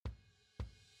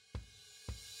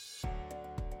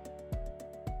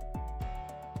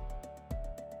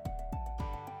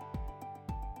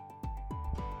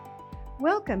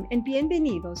Welcome and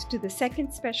bienvenidos to the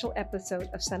second special episode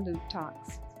of Salud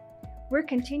Talks. We're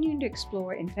continuing to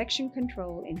explore infection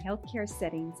control in healthcare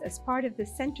settings as part of the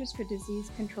Centers for Disease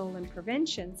Control and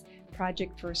Prevention's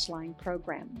Project First Line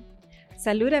program.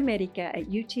 Salud America at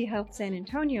UT Health San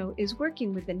Antonio is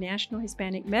working with the National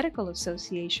Hispanic Medical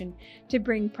Association to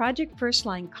bring Project First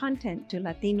Line content to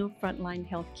Latino frontline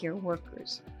healthcare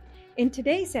workers. In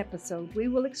today's episode, we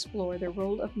will explore the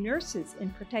role of nurses in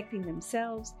protecting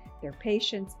themselves, their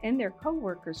patients, and their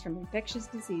co-workers from infectious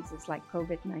diseases like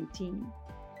COVID-19.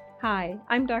 Hi,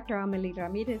 I'm Dr. Amelie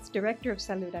Ramirez, Director of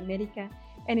Salud America,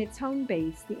 and its home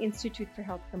base, the Institute for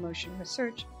Health Promotion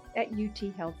Research at UT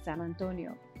Health San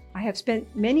Antonio. I have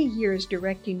spent many years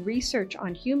directing research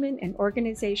on human and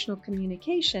organizational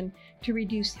communication to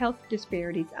reduce health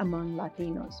disparities among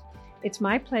Latinos. It's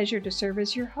my pleasure to serve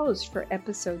as your host for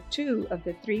episode 2 of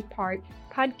the 3-part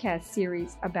podcast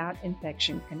series about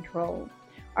infection control.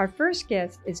 Our first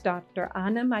guest is Dr.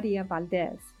 Ana Maria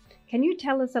Valdez. Can you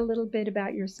tell us a little bit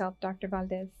about yourself, Dr.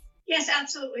 Valdez? Yes,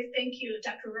 absolutely. Thank you,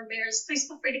 Dr. Ramirez. Please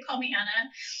feel free to call me Ana.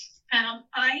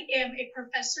 I am a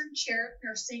professor and chair of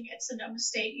nursing at Sonoma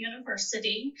State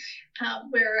University.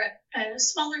 We're a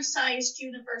smaller sized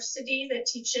university that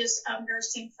teaches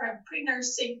nursing from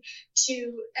pre-nursing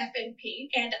to FNP.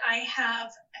 And I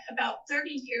have about 30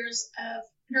 years of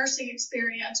nursing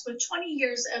experience with 20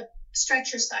 years of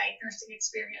stretcher side nursing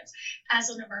experience as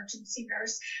an emergency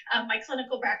nurse. My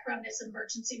clinical background is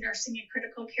emergency nursing and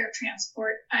critical care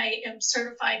transport. I am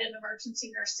certified in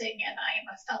emergency nursing and I am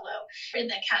a fellow in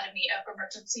the Academy of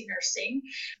Emergency Nursing.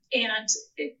 And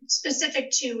specific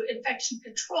to infection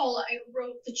control, I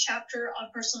wrote the chapter on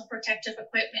personal protective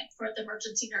equipment for the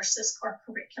Emergency Nurses Core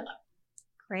curriculum.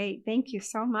 Great. Thank you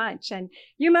so much. And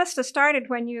you must have started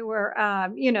when you were,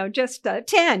 just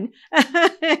 10.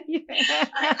 I did.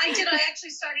 I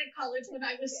actually started college when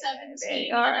I was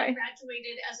 17. All and right. I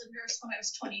graduated as a nurse when I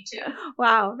was 22.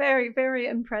 Wow. Very, very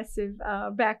impressive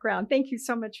background. Thank you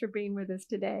so much for being with us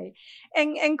today.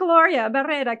 And Gloria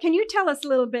Barrera, can you tell us a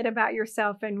little bit about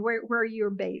yourself and where you're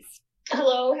based?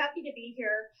 Hello, happy to be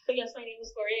here. So yes, my name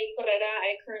is Gloria Barrera.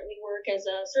 I currently work as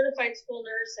a certified school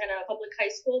nurse at a public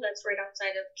high school that's right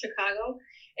outside of Chicago,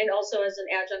 and also as an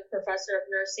adjunct professor of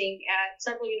nursing at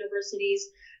several universities,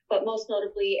 but most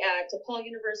notably at DePaul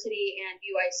University and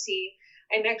UIC.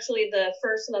 I'm actually the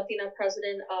first Latina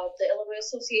president of the Illinois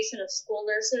Association of School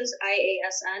Nurses,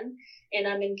 IASN, and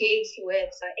I'm engaged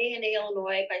with ANA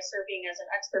Illinois by serving as an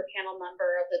expert panel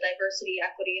member of the Diversity,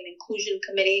 Equity, and Inclusion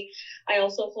Committee. I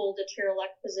also hold a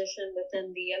chair-elect position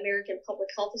within the American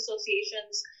Public Health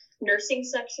Association's nursing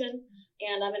section,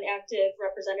 and I'm an active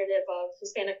representative of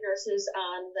Hispanic nurses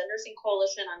on the Nursing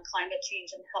Coalition on Climate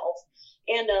Change and Health,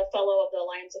 and a fellow of the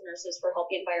Alliance of Nurses for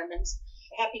Healthy Environments.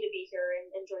 Happy to be here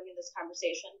and joining this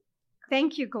conversation.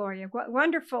 Thank you, Gloria.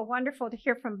 Wonderful to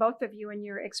hear from both of you and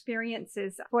your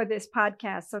experiences for this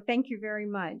podcast. So thank you very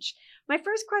much. My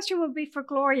first question will be for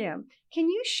Gloria. Can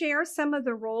you share some of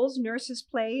the roles nurses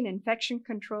play in infection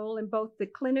control in both the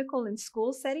clinical and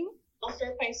school setting? I'll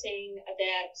start by saying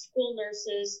that school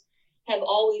nurses have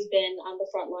always been on the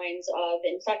front lines of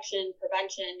infection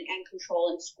prevention and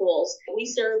control in schools. We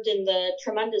served in the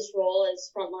tremendous role as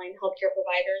frontline healthcare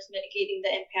providers, mitigating the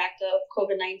impact of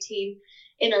COVID-19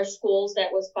 in our schools.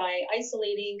 That was by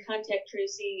isolating, contact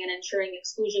tracing, and ensuring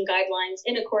exclusion guidelines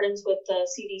in accordance with the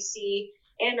CDC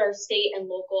and our state and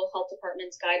local health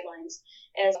departments' guidelines.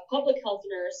 As a public health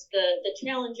nurse, the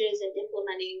challenges in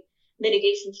implementing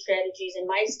mitigation strategies in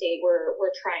my state were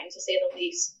trying, to say the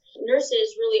least.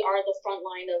 Nurses really are the front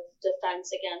line of defense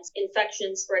against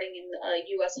infections spreading in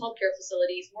U.S. healthcare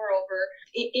facilities. Moreover,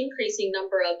 increasing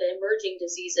number of the emerging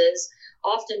diseases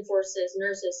often forces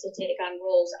nurses to take on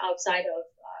roles outside of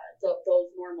those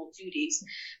normal duties.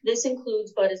 This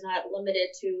includes, but is not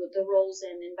limited to, the roles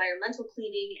in environmental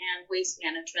cleaning and waste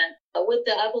management. With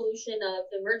the evolution of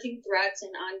emerging threats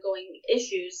and ongoing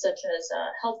issues such as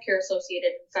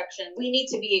healthcare-associated infection, we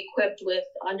need to be equipped with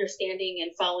understanding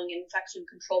and following infection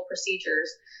control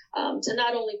procedures to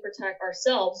not only protect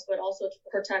ourselves, but also to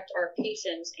protect our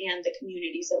patients and the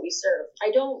communities that we serve.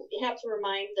 I don't have to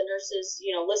remind the nurses,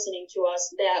 listening to us,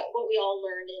 that what we all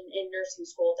learned in nursing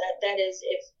school, that is,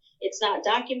 if it's not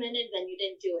documented, then you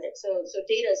didn't do it. So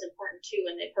data is important too,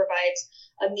 and it provides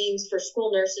a means for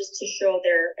school nurses to show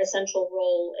their essential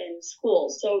role in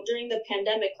schools. So during the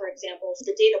pandemic, for example,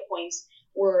 the data points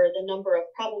were the number of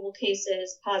probable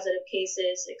cases, positive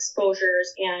cases,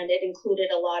 exposures, and it included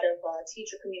a lot of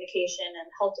teacher communication and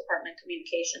health department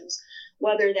communications,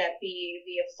 whether that be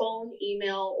via phone,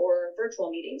 email, or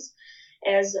virtual meetings.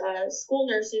 As school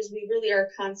nurses, we really are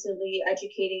constantly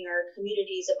educating our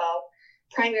communities about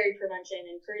primary prevention,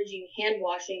 encouraging hand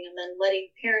washing, and then letting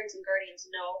parents and guardians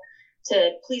know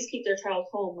to please keep their child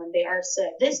home when they are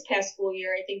sick. This past school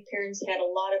year, I think parents had a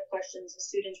lot of questions as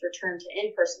students returned to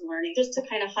in-person learning. Just to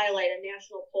kind of highlight, a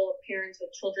national poll of parents with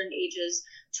children ages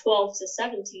 12 to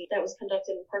 17 that was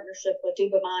conducted in partnership with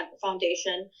Dubemont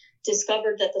Foundation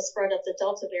discovered that the spread of the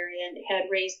Delta variant had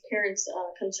raised parents'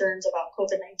 concerns about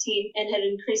COVID-19 and had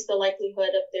increased the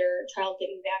likelihood of their child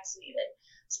getting vaccinated.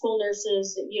 School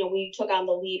nurses, we took on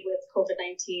the lead with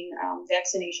COVID-19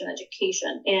 vaccination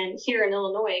education. And here in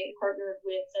Illinois, partnered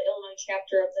with the Illinois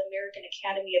chapter of the American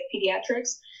Academy of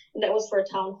Pediatrics. And that was for a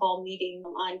town hall meeting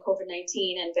on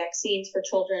COVID-19 and vaccines for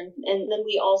children. And then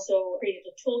we also created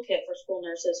a toolkit for school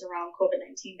nurses around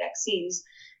COVID-19 vaccines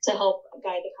to help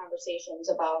guide the conversations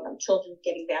about children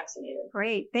getting vaccinated.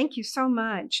 Great. Thank you so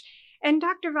much. And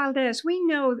Dr. Valdez, we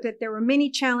know that there were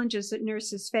many challenges that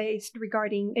nurses faced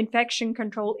regarding infection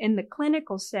control in the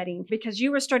clinical setting, because you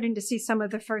were starting to see some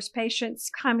of the first patients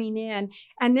coming in,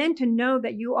 and then to know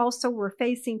that you also were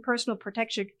facing personal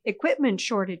protection equipment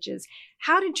shortages.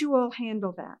 How did you all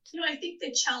handle that? I think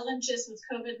the challenges with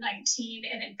COVID-19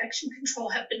 and infection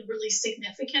control have been really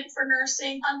significant for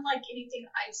nursing, unlike anything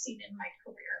I've seen in my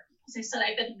career. As I said,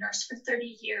 I've been a nurse for 30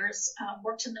 years,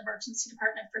 worked in the emergency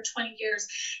department for 20 years,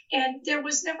 and there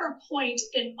was never a point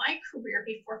in my career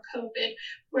before COVID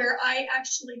where I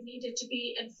actually needed to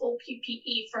be in full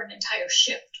PPE for an entire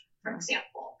shift, for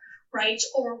example. Right?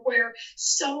 Or where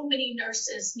so many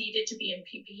nurses needed to be in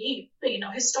PPE.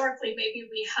 But, historically, maybe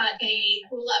we had a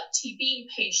roll-up TB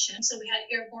patient, so we had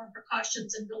airborne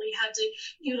precautions and really had to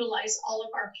utilize all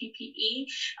of our PPE.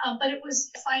 But it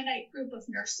was a finite group of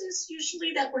nurses,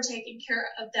 usually, that were taking care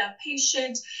of that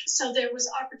patient. So there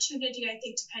was opportunity, I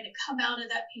think, to kind of come out of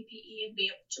that PPE and be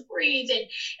able to breathe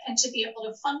and to be able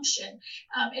to function.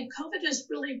 And COVID has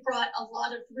really brought a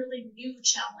lot of really new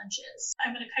challenges.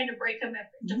 I'm going to kind of break them up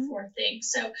into four things.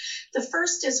 So the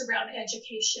first is around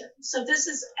education. So this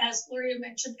is, as Gloria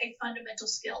mentioned, a fundamental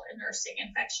skill in nursing,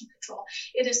 infection control.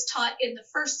 It is taught in the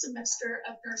first semester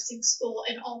of nursing school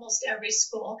in almost every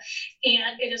school.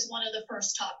 And it is one of the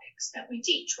first topics that we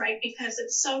teach, right? Because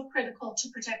it's so critical to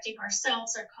protecting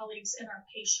ourselves, our colleagues, and our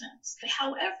patients.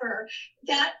 However,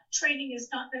 that training is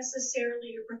not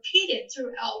necessarily repeated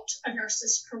throughout a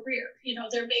nurse's career.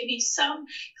 There may be some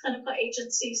clinical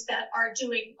agencies that are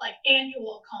doing like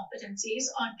annual competencies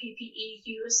on PPE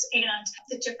use and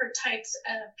the different types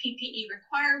of PPE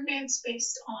requirements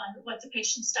based on what the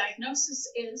patient's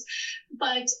diagnosis is.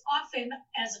 But often,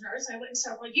 as a nurse, I went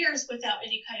several years without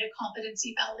any kind of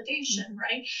competency validation,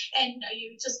 right? And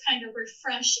you just kind of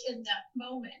refresh in that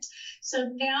moment. So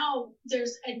now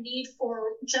there's a need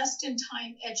for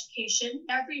just-in-time education.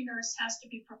 Every nurse has to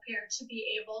be prepared to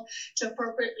be able to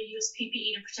appropriately use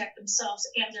PPE to protect themselves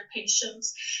and their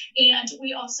patients. And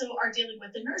we also are dealing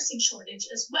with the nursing shortage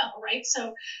as well, right?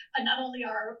 So not only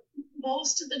are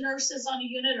most of the nurses on a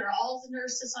unit or all the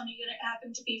nurses on a unit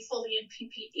happen to be fully in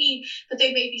PPE, but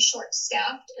they may be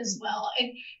short-staffed as well.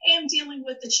 And dealing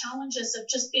with the challenges of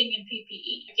just being in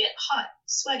PPE. You get hot,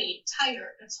 sweaty,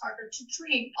 tired, it's harder to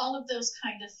drink, all of those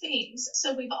kind of things.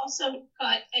 So we've also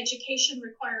got education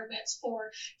requirements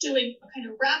for doing a kind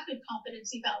of rapid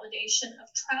competency validation of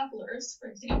travelers, for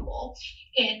example,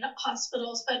 in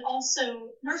hospitals, but also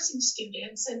nursing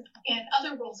students and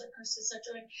other roles that nurses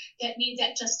are doing that need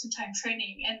that just-in-time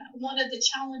training. And one of the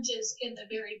challenges in the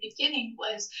very beginning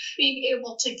was being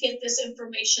able to get this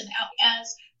information out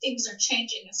as things are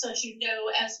changing. And so, as you know,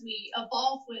 as we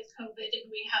evolve with COVID and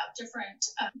we have different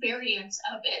variants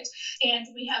of it, and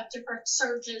we have different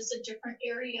surges in different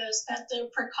areas, that the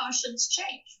precautions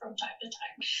change from time to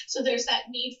time. So there's that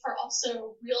need for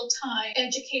also real-time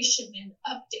education and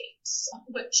updates,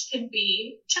 which can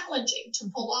be challenging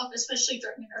to pull off, especially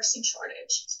during a nursing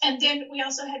shortage. And then we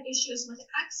also had issues with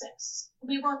access.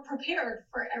 We weren't prepared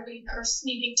for every nurse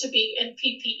needing to be in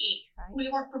PPE. Right. We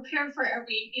weren't prepared for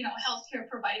every, healthcare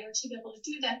provider to be able to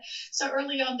do that. So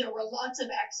early on, there were lots of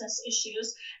access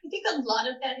issues. I think a lot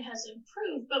of that has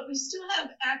improved, but we still have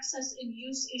access and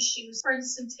use issues. For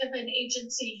instance, if an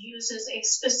agency uses a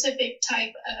specific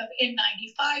type of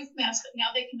N95 mask, but now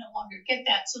they can no longer get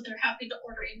that, so they're having to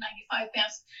order N95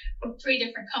 masks from 3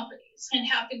 different companies and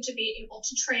having to be able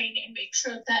to train and make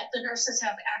sure that the nurses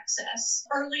have access.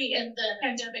 Early in the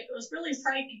pandemic, it was really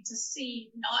frightening to see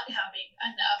not having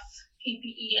enough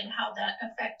PPE and how that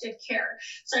affected care.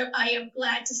 So I am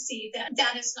glad to see that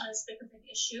that is not as big of an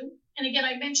issue. And again,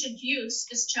 I mentioned use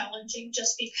is challenging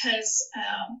just because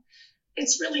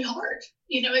it's really hard.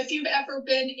 You know, if you've ever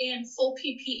been in full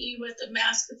PPE with a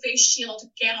mask, a face shield,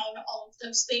 gown, all of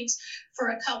those things for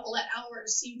a couple of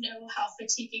hours, you know how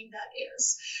fatiguing that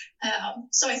is.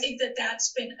 So I think that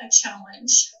that's been a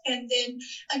challenge. And then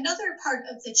another part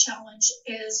of the challenge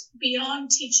is beyond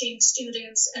teaching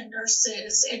students and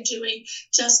nurses and doing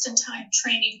just-in-time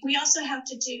training, we also have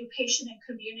to do patient and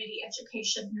community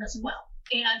education as well.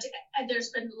 And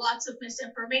there's been lots of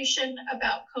misinformation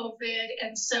about COVID.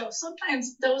 And so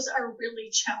sometimes those are really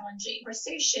challenging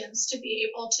conversations to be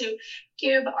able to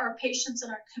give our patients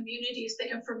and our communities the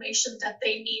information that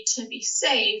they need to be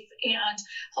safe and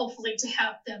hopefully to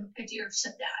have them adhere to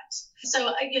that.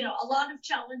 So, you know, a lot of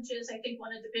challenges. I think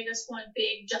one of the biggest one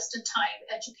being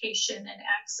just-in-time education and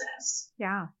access.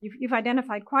 Yeah, you've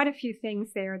identified quite a few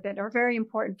things there that are very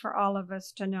important for all of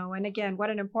us to know. And again, what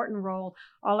an important role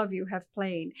all of you have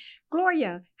played.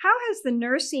 Gloria, how has the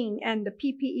nursing and the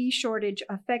PPE shortage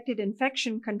affected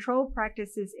infection control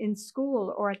practices in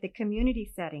school or at the community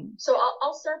setting? So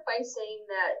I'll start by saying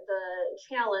that the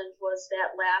challenge was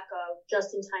that lack of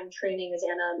just-in-time training, as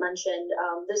Anna mentioned.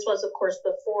 This was, of course,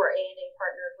 before ANA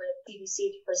partnered with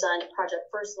CDC to present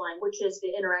Project First Line, which is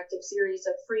the interactive series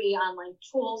of free online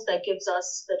tools that gives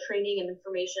us the training and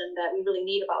information that we really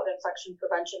need about infection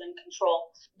prevention and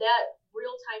control. That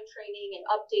real-time training and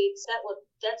updates,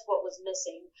 that's what was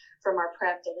missing from our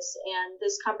practice. And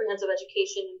this comprehensive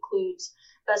education includes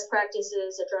best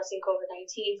practices addressing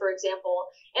COVID-19, for example,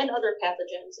 and other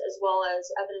pathogens, as well as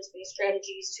evidence-based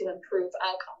strategies to improve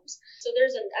outcomes. So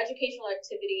there's an educational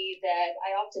activity that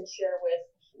I often share with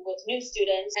new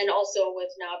students and also with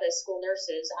novice school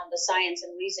nurses on the science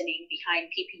and reasoning behind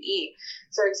PPE.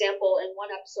 For example, in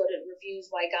one episode, it reviews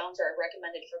why gowns are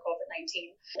recommended for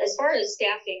COVID-19. As far as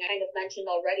staffing, I kind of mentioned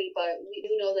already, but we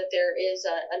do know that there is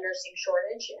a nursing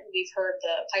shortage, and we've heard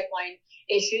the pipeline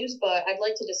issues, but I'd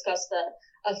like to discuss the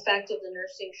effect of the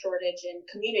nursing shortage in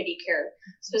community care,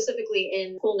 specifically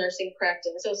in school nursing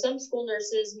practice. So some school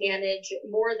nurses manage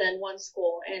more than one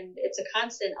school, and it's a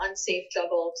constant unsafe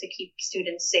juggle to keep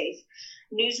students safe.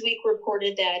 Newsweek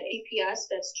reported that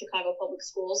APS, that's Chicago Public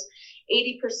Schools,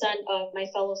 80% of my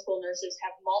fellow school nurses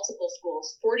have multiple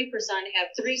schools, 40%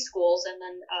 have 3 schools, and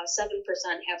then 7%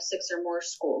 have 6 or more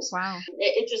schools. Wow.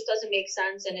 It just doesn't make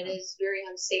sense, and it is very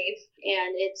unsafe,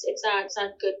 and it's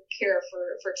not good care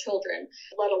for children,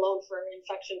 let alone for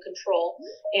infection control.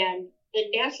 And the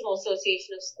National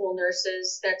Association of School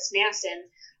Nurses, that's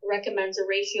NASN, recommends a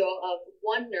ratio of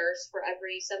 1 nurse for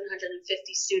every 750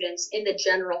 students in the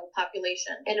general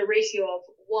population, and a ratio of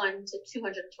 1 to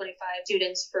 225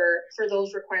 students for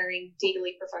those requiring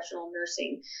daily professional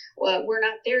nursing. We're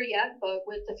not there yet, but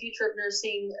with the Future of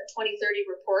Nursing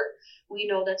 2030 report, we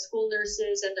know that school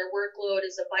nurses and their workload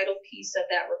is a vital piece of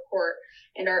that report,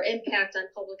 and our impact on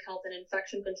public health and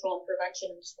infection control and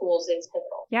prevention in schools is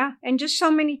pivotal. Yeah, and just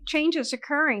so many changes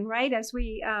occurring, right, as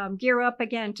we gear up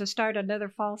again to start another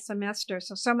fall semester.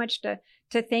 So much to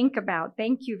think about.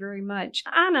 Thank you very much.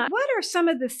 Anna, what are some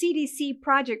of the CDC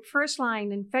Project First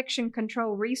Line infection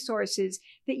control resources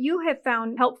that you have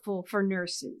found helpful for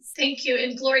nurses? Thank you.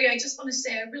 And Gloria, I just want to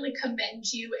say I really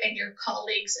commend you and your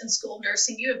colleagues in school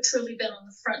nursing. You have truly been on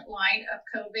the front line of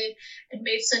COVID and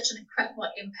made such an incredible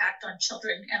impact on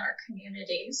children and our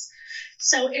communities.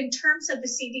 So in terms of the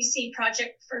CDC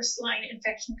Project First Line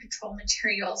infection control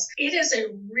materials, it is a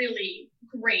really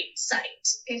great site.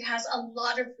 It has a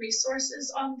lot of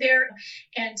resources on there.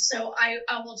 And so I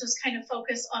will just kind of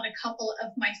focus on a couple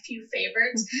of my few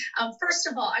favorites. First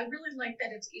of all, I really like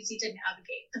that it's easy to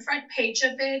navigate. The front page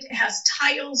of it has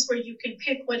tiles where you can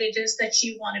pick what it is that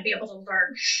you want to be able to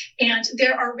learn. And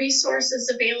there are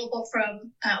resources available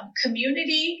from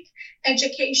community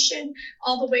education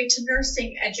all the way to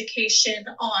nursing education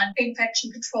on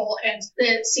infection control and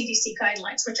the CDC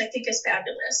guidelines, which I think is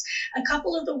fabulous. A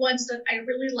couple of the ones that I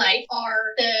really like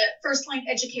are the First Line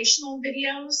educational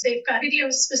videos. They've got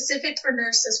videos specific for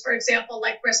nurses, for example,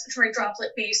 like respiratory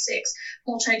droplet basics,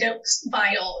 multi-dose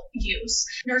vial use.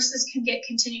 Nurses can get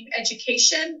continuing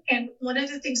education. And one of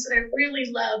the things that I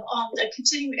really love on the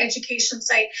continuing education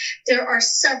site, there are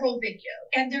several videos,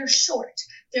 and they're short.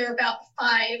 They're about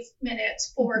 5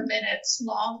 minutes, 4 minutes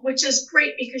long, which is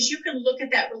great because you can look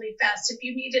at that really fast. If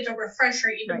you needed a refresher,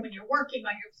 even when you're working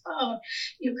on your phone,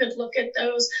 you could look at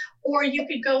those. Or you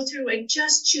could go through and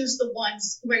just choose the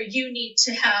ones where you need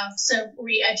to have some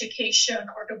re-education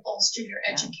or to bolster your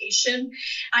education.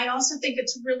 I also think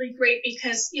it's really great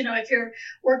because, you know, if you're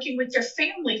working with your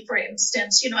family, for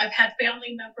instance, you know, I've had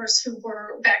family members who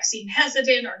were vaccine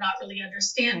hesitant or not really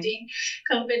understanding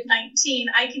COVID-19.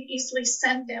 I can easily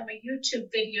send send them a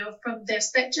YouTube video from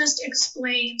this that just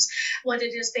explains what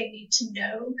it is they need to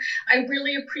know. I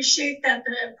really appreciate that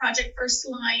the Project First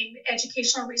Line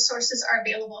educational resources are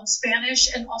available in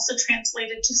Spanish and also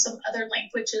translated to some other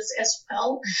languages as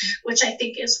well, which I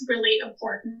think is really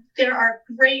important. There are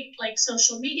great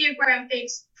social media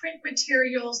graphics, print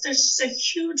materials. There's just a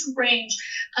huge range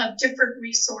of different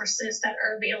resources that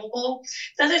are available.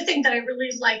 The other thing that I really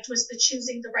liked was the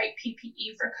choosing the right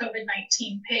PPE for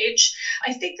COVID-19 page.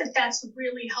 I think that that's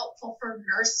really helpful for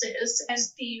nurses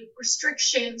as the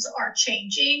restrictions are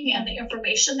changing and the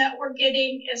information that we're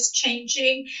getting is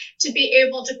changing, to be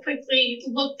able to quickly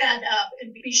look that up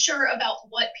and be sure about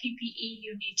what PPE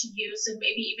you need to use and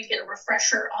maybe even get a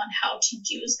refresher on how to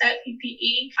use that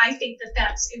PPE. I think that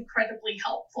that's incredibly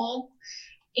helpful.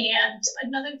 And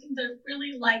another thing that I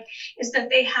really like is that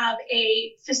they have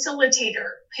a facilitator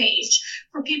page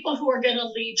for people who are going to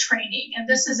lead training. And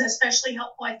this is especially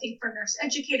helpful, I think, for nurse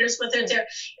educators, whether they're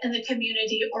in the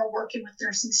community or working with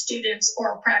nursing students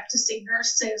or practicing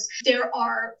nurses. There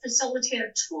are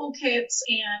facilitator toolkits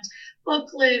and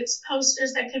booklets,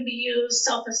 posters that can be used,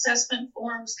 self-assessment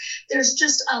forms. There's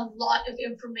just a lot of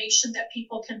information that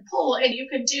people can pull. And you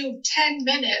could do 10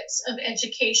 minutes of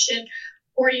education,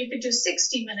 or you could do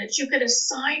 60 minutes. You could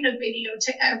assign a video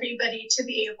to everybody to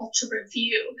be able to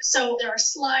review. So there are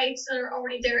slides that are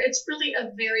already there. It's really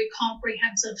a very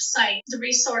comprehensive site. The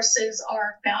resources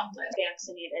are boundless.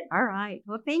 Vaccinated. All right.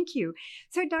 Well, thank you.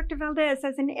 So, Dr. Valdez,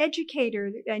 as an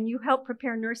educator, and you help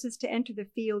prepare nurses to enter the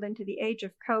field into the age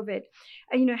of COVID,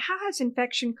 how has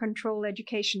infection control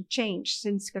education changed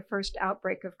since the first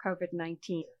outbreak of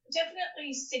COVID-19?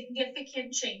 Definitely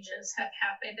significant changes have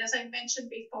happened. As I mentioned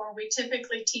before, we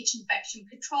typically teach infection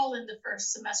control in the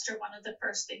first semester, one of the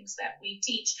first things that we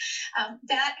teach.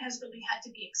 That has really had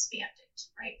to be expanded,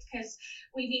 right? Because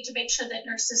we need to make sure that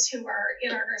nurses who are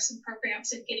in our nursing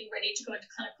programs and getting ready to go into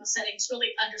clinical settings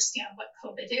really understand what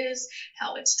COVID is,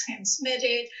 how it's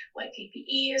transmitted, what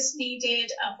PPE is needed,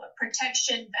 what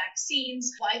protection,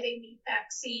 vaccines, why they need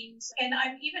vaccines. And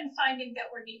I'm even finding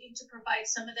that we're needing to provide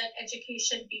some of that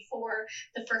education before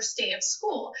the first day of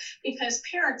school, because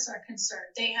parents are concerned.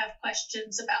 They have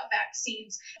questions about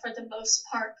vaccines. For the most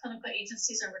part, clinical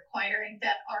agencies are requiring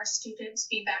that our students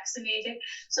be vaccinated.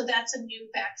 So that's a new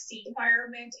vaccine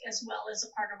requirement, as well as a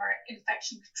part of our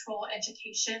infection control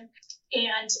education.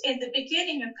 And in the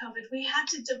beginning of COVID, we had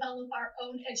to develop our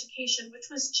own education, which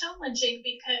was challenging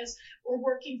because we're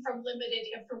working from limited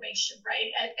information,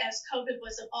 right? As COVID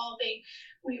was evolving,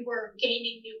 we were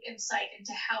gaining new insight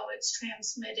into how it's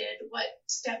transmitted, what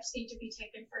steps need to be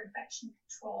taken for infection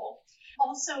control.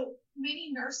 Also,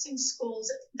 many nursing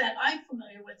schools that I'm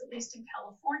familiar with, at least in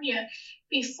California,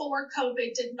 before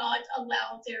COVID did not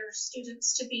allow their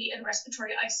students to be in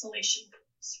respiratory isolation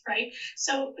rooms, right?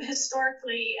 So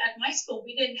historically at my school,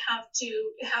 we didn't have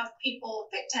to have people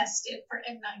fit tested for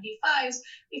N95s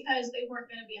because they weren't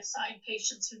going to be assigned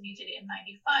patients who needed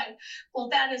N95. Well,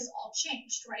 that has all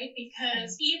changed, right?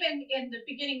 Because even in the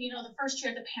beginning, the first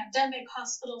year of the pandemic,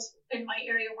 hospitals in my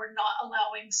area were not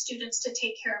allowing students to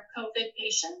take care of COVID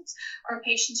patients or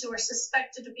patients who are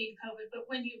suspected of being COVID. But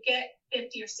when you get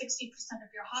 50 or 60%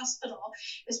 of your hospital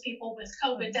is people with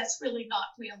COVID, that's really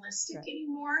not realistic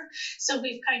anymore. So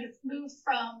we've kind of moved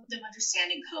from them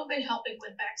understanding COVID, helping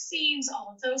with vaccines,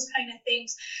 all of those kind of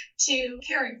things, to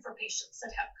caring for patients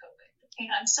that have COVID.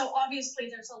 And so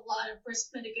obviously there's a lot of risk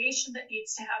mitigation that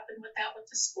needs to happen with that with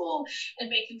the school,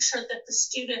 and making sure that the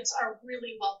students are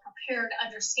really well prepared,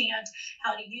 understand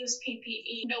how to use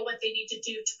PPE, know what they need to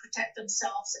do to protect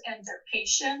themselves and their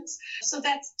patients. So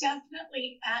that's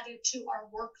definitely added to our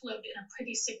workload in a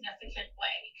pretty significant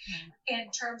way in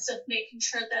terms of making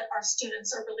sure that our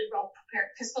students are really well prepared.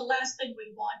 Because the last thing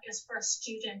we want is for a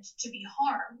student to be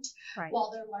harmed while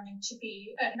they're learning to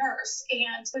be a nurse.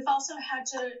 And we've also had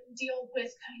to deal with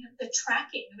kind of the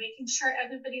tracking, making sure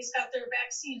everybody's got their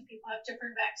vaccines. People have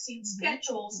different vaccine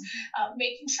schedules,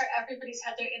 making sure everybody's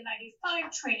had their N95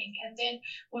 training. And then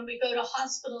when we go to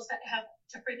hospitals that have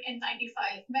different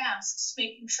N95 masks,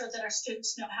 making sure that our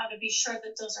students know how to be sure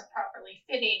that those are properly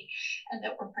fitting and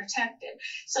that we're protected.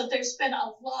 So there's been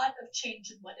a lot of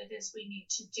change in what it is we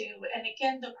need to do. And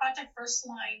again, the Project First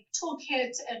Line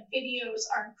toolkits and videos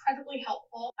are incredibly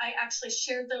helpful. I actually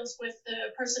shared those with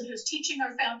the person who's teaching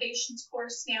our foundations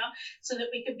course now, so that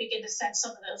we can begin to send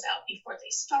some of those out before they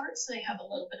start, so they have a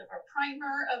little bit of a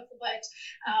primer of what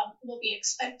will be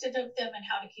expected of them and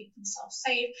how to keep themselves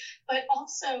safe, but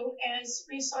also as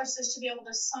resources to be able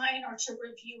to sign or to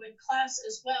review in class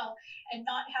as well, and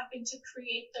not having to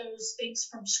create those things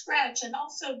from scratch, and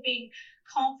also being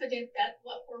confident that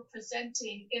what we're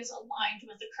presenting is aligned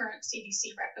with the current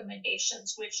CDC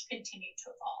recommendations, which continue to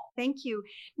evolve. Thank you.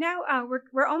 Now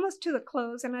we're almost to the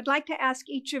close, and I'd like to ask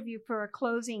each of you for a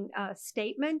closing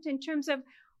statement in terms of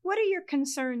what are your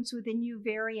concerns with the new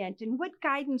variant, and what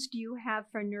guidance do you have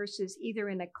for nurses, either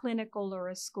in a clinical or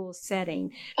a school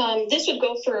setting? This would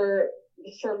go for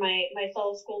my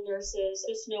fellow school nurses,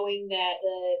 just knowing that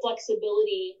the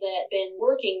flexibility that I've been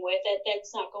working with,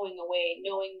 that's not going away,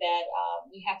 knowing that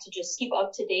we have to just keep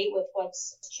up to date with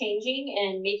what's changing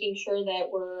and making sure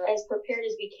that we're as prepared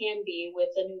as we can be with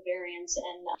the new variants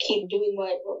and keep doing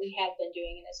what we have been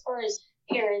doing. And as far as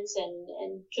parents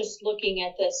and just looking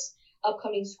at this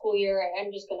upcoming school year,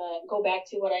 I'm just going to go back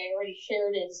to what I already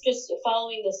shared, is just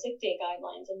following the sick day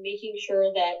guidelines and making sure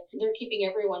that they're keeping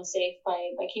everyone safe by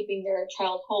keeping their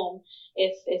child home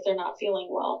if they're not feeling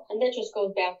well. And that just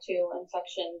goes back to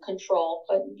infection control.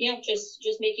 But yeah, just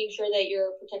making sure that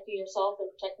you're protecting yourself and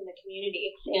protecting the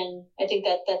community. And I think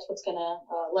that's what's going to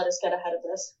let us get ahead of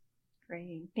this.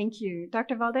 Great. Thank you.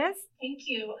 Dr. Valdez? Thank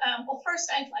you. Well,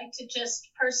 first, I'd like to just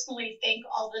personally thank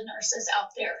all the nurses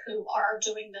out there who are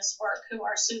doing this work, who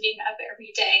are suiting up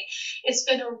every day. It's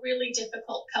been a really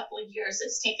difficult couple of years.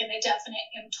 It's taken a definite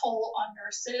toll on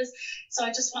nurses. So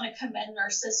I just want to commend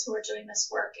nurses who are doing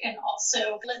this work and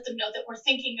also let them know that we're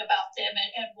thinking about them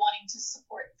and wanting to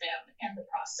support them in the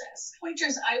process.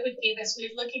 Pointers I would give as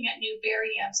we're looking at new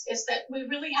variants is that we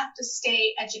really have to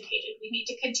stay educated. We need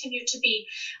to continue to be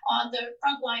on the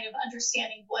front line of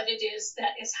understanding what it is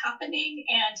that is happening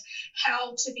and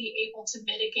how to be able to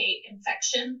mitigate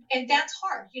infection. And that's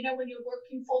hard. You know, when you're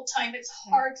working full time, it's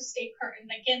hard to stay current.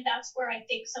 And again, that's where I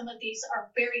think some of these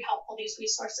are very helpful, these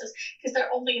resources, because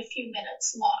they're only a few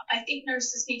minutes long. I think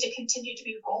nurses need to continue to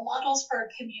be role models for our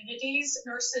communities.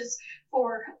 Nurses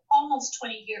for almost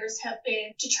 20 years have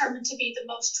been determined to be the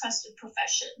most trusted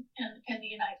profession in the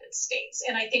United States.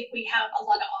 And I think we have a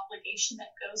lot of obligation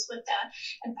that goes with that.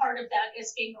 And part of that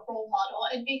is being a role model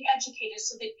and being educated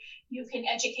so that you can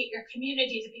educate your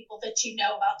community, the people that you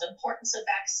know, about the importance of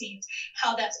vaccines,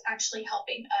 how that's actually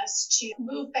helping us to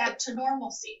move back to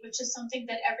normalcy, which is something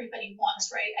that everybody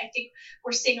wants, right? I think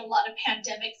we're seeing a lot of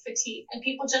pandemic fatigue and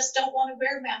people just don't want to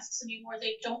wear masks anymore.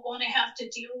 They don't want to have to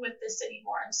deal with this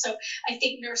anymore. And so I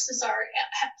think nurses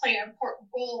play an important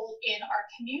role in our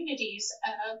communities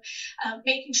of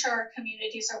making sure our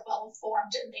communities are well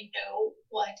informed and they know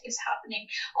what is happening.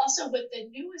 Also, with the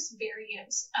newest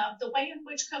variants, the way in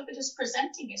which COVID is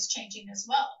presenting is changing as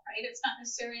well, right? It's not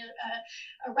necessarily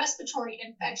a respiratory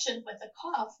infection with a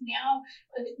cough. Now,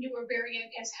 the newer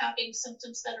variant is having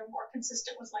symptoms that are more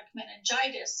consistent with like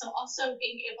meningitis. So also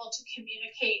being able to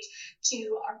communicate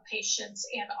to our patients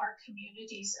and our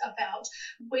communities about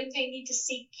when they need to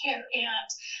seek care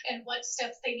and what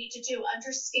steps they need to do,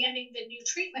 understanding the new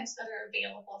treatments that are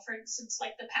available. For instance,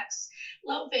 like the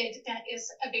Paxlovid that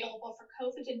is available for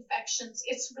COVID infections.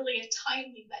 It's really a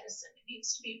timely medicine. It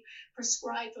needs to be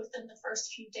prescribed within the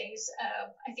first few days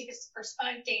of, I think it's the first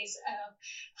 5 days of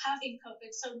having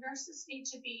COVID. So nurses need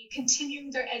to be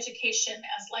continuing their education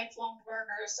as lifelong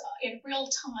learners in real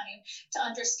time to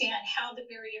understand how the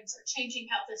variants are changing,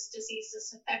 how this disease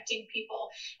is affecting people,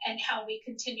 and how we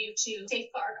continue to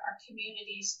safeguard our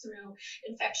communities through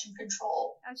infection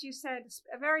control. As you said,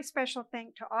 a very special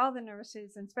thank to all the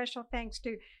nurses, and special thanks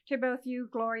to both you,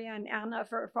 Gloria and Anna,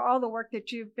 for all the work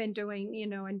that you've been doing, you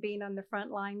know, and being on the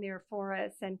front line there for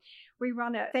us. And we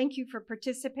want to thank you for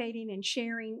participating and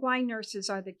sharing why nurses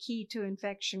are the key to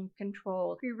infection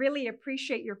control. We really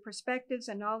appreciate your perspectives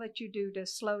and all that you do to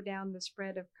slow down the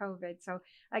spread of COVID. So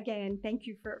again, thank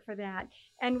you for that.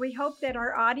 And we hope that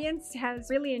our audience has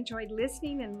really enjoyed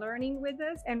listening and learning with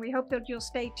us. And we hope that you'll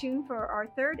stay tuned for our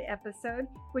third episode,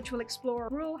 which will explore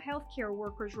rural healthcare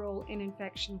workers' role in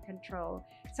infection control.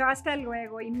 So hasta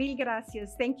luego y mil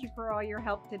gracias. Thank you for all your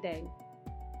help today.